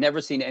because I've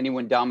never seen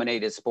anyone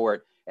dominate his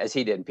sport as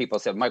he did. And people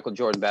said Michael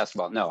Jordan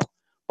basketball. No.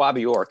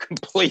 Bobby Orr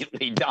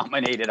completely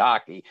dominated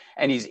hockey,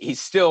 and he's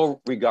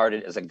still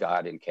regarded as a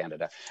god in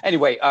Canada.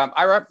 Anyway,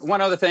 Ira,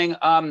 one other thing.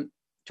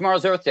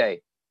 Tomorrow's Earth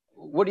Day.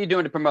 What are you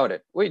doing to promote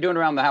it? What are you doing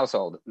around the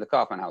household, the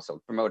Kaufman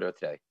household, promote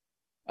Earth Day?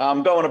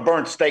 I'm going to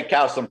Burnt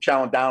Steakhouse. I'm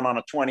chowing down on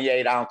a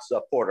 28-ounce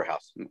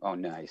porterhouse. Oh,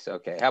 nice.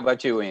 Okay. How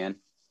about you, Ian?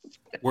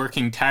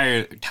 Working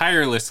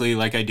tirelessly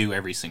like I do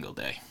every single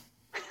day.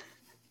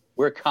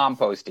 We're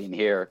composting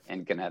here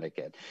in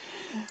Connecticut.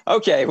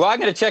 Okay, well, I'm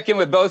going to check in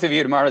with both of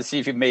you tomorrow to see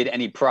if you've made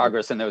any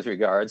progress in those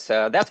regards.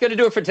 That's going to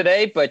do it for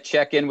today, but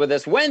check in with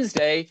us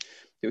Wednesday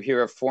to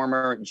hear a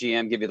former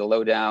GM give you the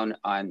lowdown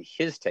on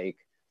his take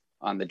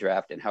on the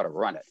draft and how to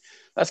run it.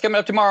 That's coming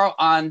up tomorrow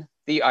on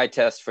the Eye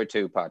Test for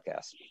Two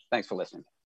podcast. Thanks for listening.